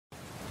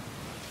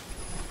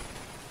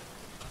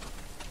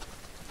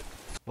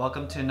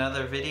Welcome to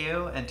another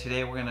video, and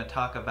today we're going to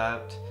talk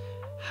about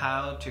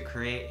how to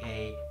create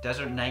a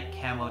Desert Night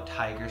Camo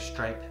Tiger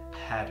Stripe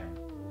pattern.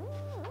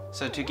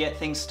 So to get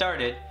things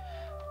started,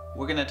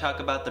 we're going to talk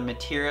about the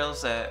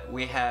materials that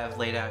we have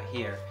laid out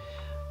here.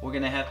 We're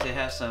going to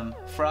have some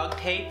frog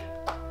tape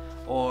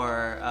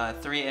or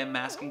 3M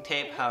masking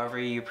tape, however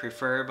you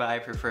prefer, but I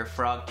prefer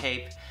frog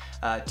tape.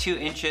 2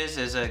 inches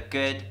is a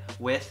good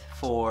width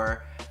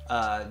for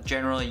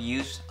general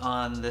use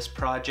on this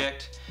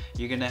project.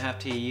 You're gonna have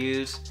to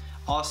use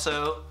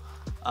also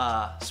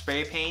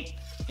spray paint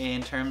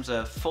in terms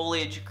of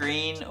foliage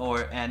green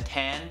and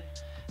tan.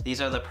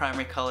 These are the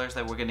primary colors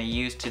that we're gonna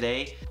use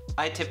today.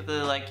 I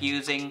typically like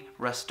using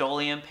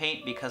Rust-Oleum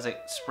paint because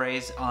it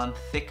sprays on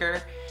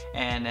thicker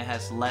and it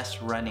has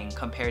less running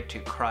compared to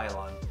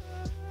Krylon.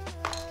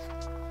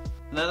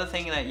 Another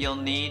thing that you'll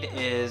need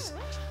is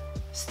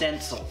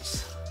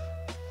stencils.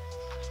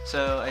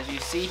 So as you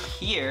see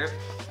here,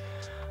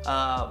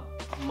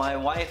 my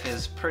wife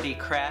is pretty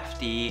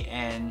crafty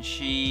and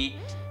she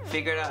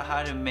figured out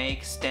how to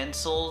make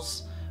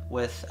stencils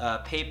with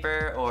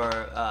paper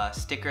or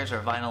stickers or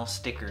vinyl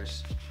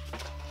stickers.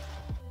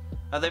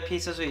 Other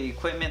pieces of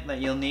equipment that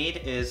you'll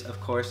need is, of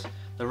course,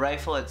 the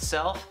rifle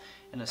itself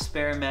and a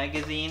spare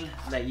magazine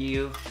that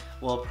you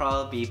will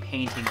probably be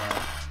painting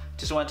on.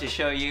 Just want to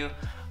show you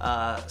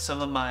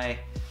some of my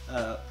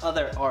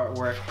other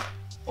artwork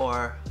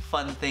or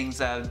fun things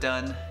that I've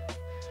done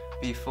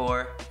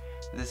before.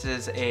 This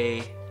is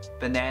a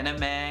banana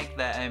mag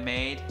that I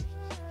made.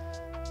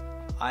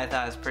 I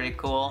thought it was pretty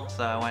cool,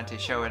 so I wanted to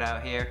show it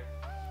out here.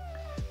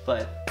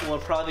 But we'll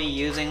probably be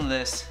using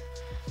this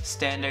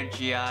standard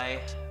GI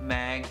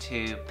mag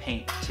to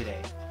paint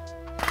today.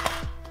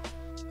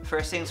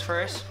 First things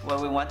first,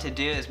 what we want to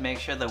do is make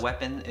sure the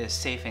weapon is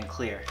safe and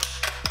clear.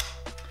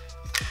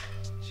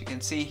 As you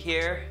can see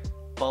here,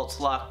 bolts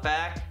lock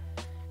back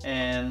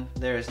and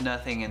there's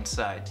nothing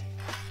inside.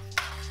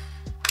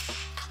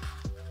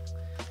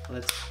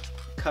 Let's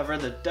cover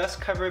the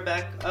dust cover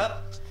back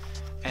up,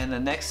 and the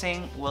next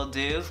thing we'll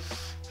do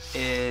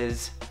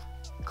is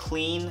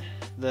clean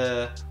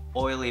the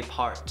oily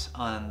parts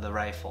on the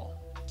rifle.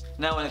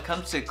 Now when it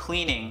comes to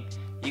cleaning,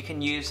 you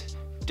can use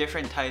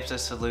different types of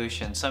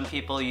solutions. Some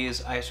people use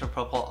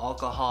isopropyl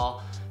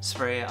alcohol,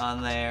 spray it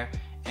on there,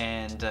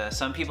 and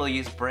some people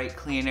use brake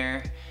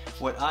cleaner.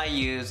 What I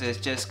use is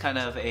just kind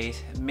of a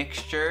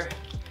mixture,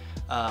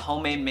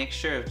 homemade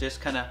mixture of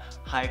just kind of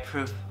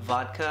high-proof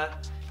vodka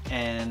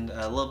and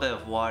a little bit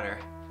of water.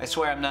 I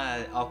swear I'm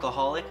not an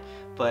alcoholic,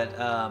 but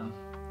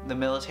the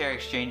military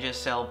exchanges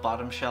sell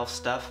bottom shelf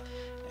stuff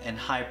and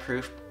high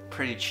proof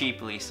pretty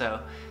cheaply,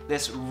 so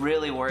this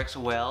really works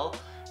well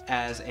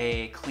as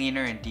a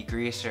cleaner and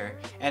degreaser,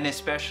 and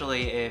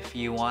especially if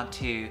you want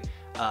to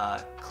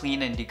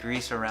clean and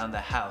degrease around the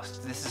house.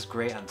 This is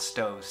great on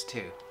stoves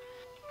too.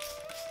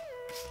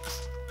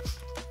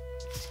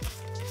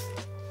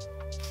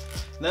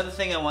 Another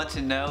thing I want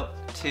to note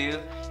too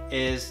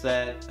is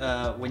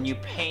that when you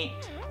paint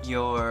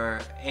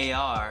your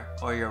AR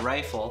or your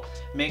rifle,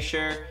 make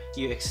sure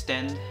you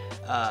extend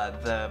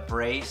the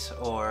brace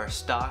or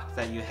stock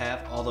that you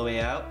have all the way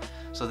out,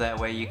 so that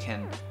way you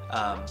can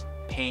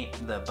paint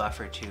the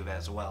buffer tube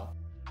as well.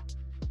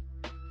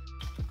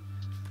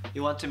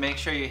 You want to make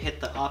sure you hit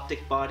the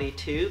optic body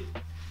too,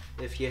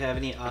 if you have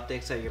any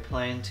optics that you're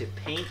planning to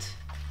paint,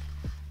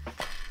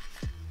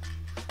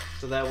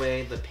 so that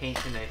way the paint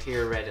can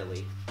adhere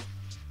readily.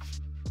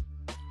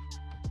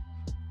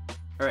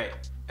 Alright,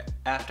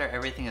 after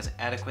everything is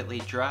adequately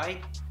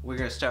dry, we're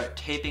going to start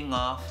taping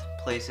off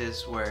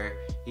places where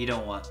you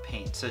don't want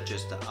paint, such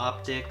as the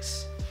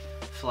optics,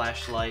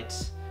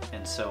 flashlights,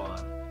 and so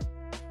on.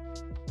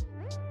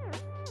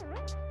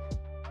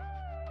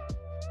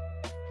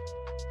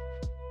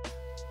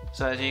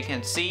 So as you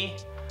can see,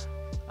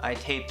 I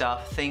taped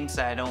off things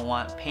that I don't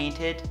want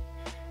painted,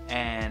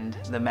 and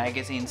the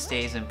magazine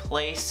stays in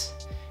place.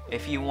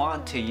 If you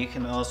want to, you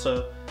can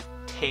also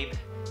tape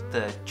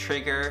the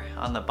trigger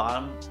on the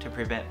bottom to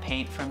prevent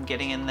paint from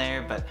getting in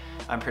there, but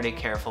I'm pretty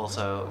careful,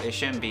 so it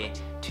shouldn't be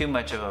too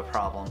much of a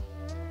problem.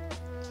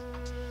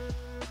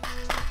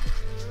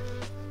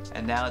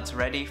 And now it's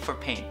ready for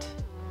paint.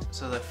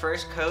 So the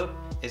first coat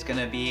is going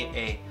to be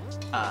a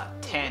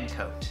tan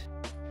coat.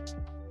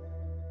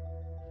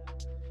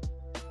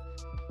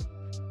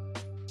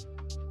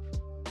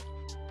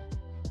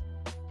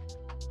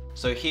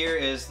 So here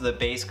is the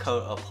base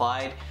coat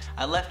applied.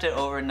 I left it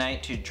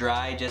overnight to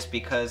dry just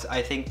because I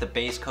think the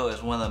base coat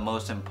is one of the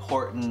most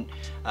important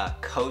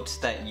coats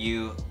that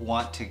you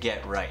want to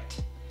get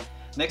right.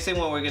 Next thing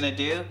what we're gonna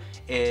do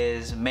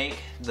is make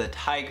the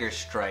tiger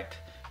stripe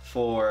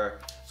for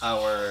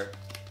our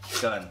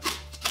gun.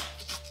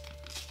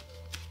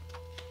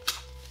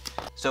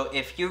 So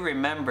if you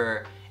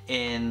remember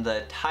in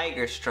the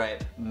tiger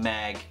stripe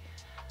mag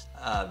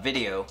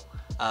video,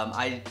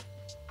 I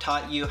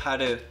taught you how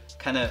to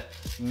kind of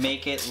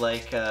make it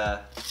like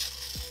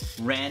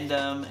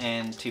random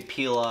and to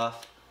peel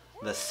off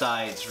the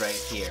sides right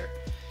here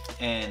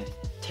and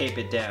tape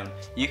it down.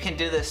 You can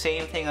do the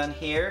same thing on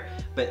here,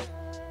 but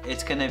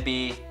it's gonna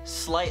be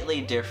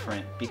slightly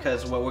different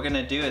because what we're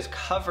gonna do is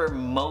cover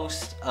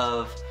most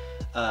of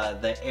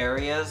the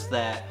areas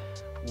that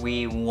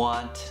we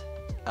want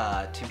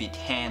to be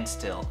tan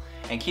still.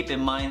 And keep in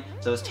mind,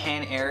 those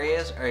tan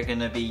areas are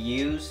gonna be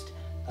used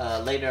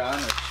later on,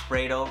 or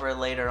sprayed over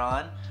later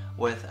on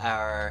with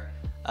our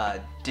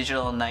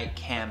digital night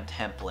cam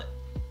template.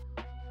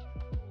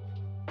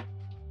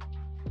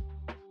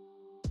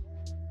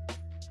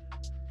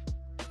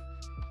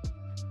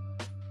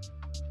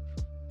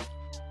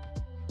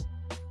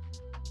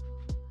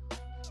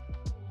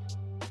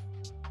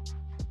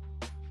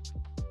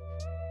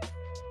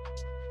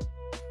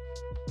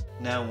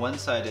 Now one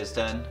side is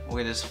done, we're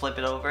gonna just flip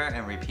it over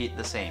and repeat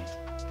the same.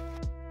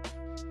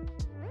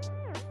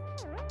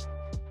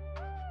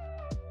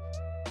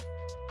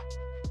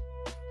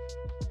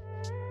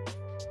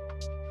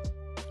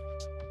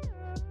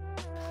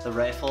 The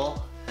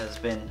rifle has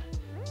been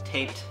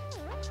taped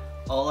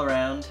all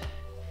around,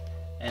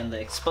 and the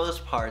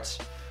exposed parts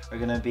are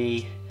gonna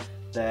be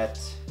that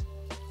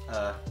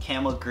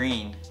camel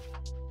green.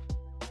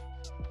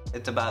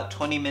 It's about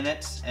 20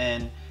 minutes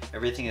and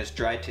everything is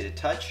dry to the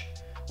touch.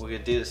 We're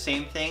gonna do the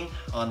same thing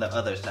on the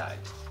other side.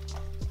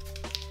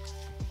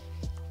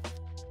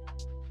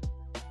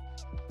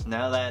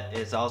 Now that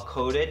it's all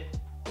coated,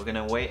 we're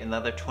gonna wait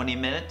another 20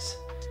 minutes,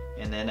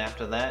 and then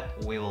after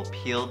that we will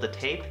peel the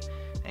tape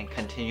and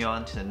continue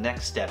on to the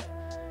next step,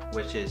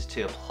 which is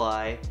to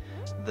apply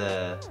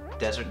the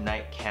Desert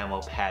Night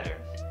Camo pattern.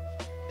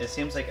 It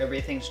seems like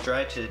everything's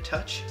dry to the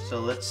touch, so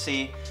let's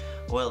see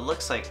what it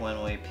looks like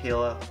when we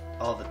peel up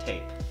all the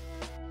tape.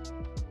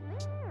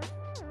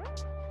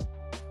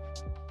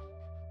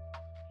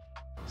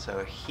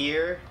 So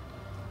here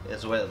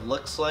is what it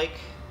looks like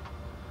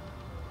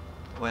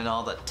when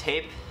all the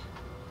tape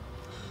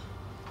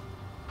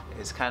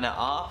is kind of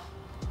off.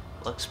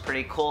 Looks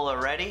pretty cool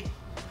already,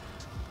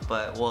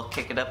 but we'll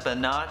kick it up a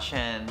notch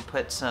and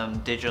put some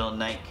digital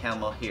night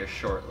camo here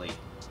shortly.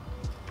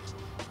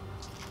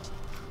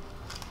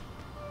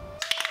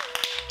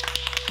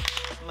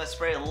 I'm gonna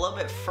spray a little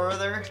bit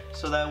further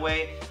so that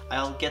way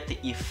I'll get the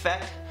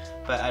effect,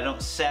 but I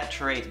don't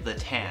saturate the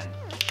tan.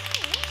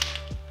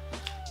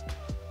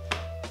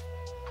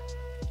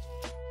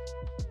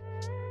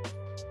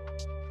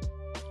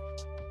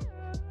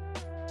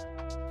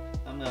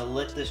 I'm gonna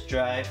let this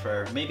dry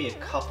for maybe a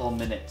couple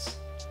minutes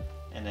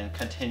and then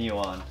continue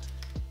on.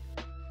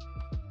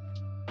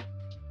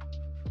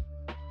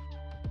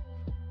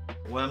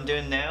 What I'm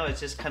doing now is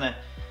just kind of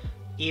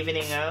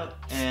evening out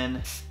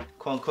and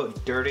quote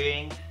unquote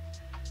dirtying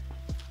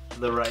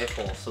the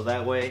rifle, so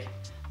that way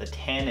the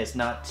tan is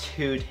not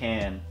too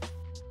tan.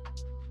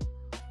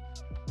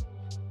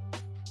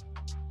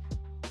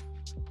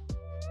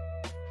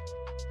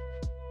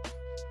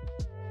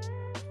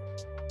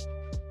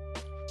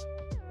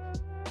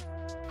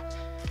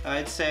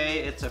 I'd say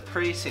it's a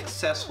pretty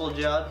successful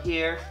job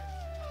here,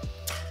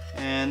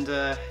 and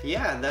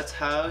yeah, that's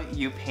how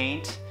you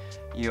paint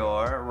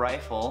your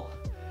rifle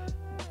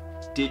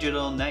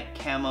digital night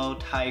camo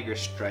tiger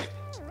stripe.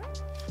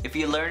 If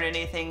you learned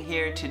anything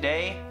here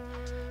today,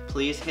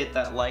 please hit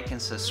that like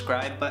and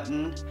subscribe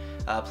button.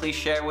 Please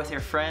share with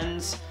your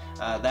friends.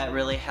 That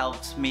really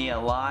helps me a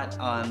lot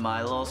on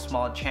my little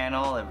small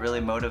channel. It really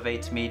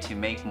motivates me to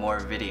make more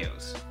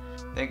videos.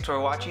 Thanks for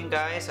watching,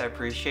 guys. I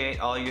appreciate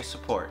all your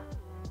support.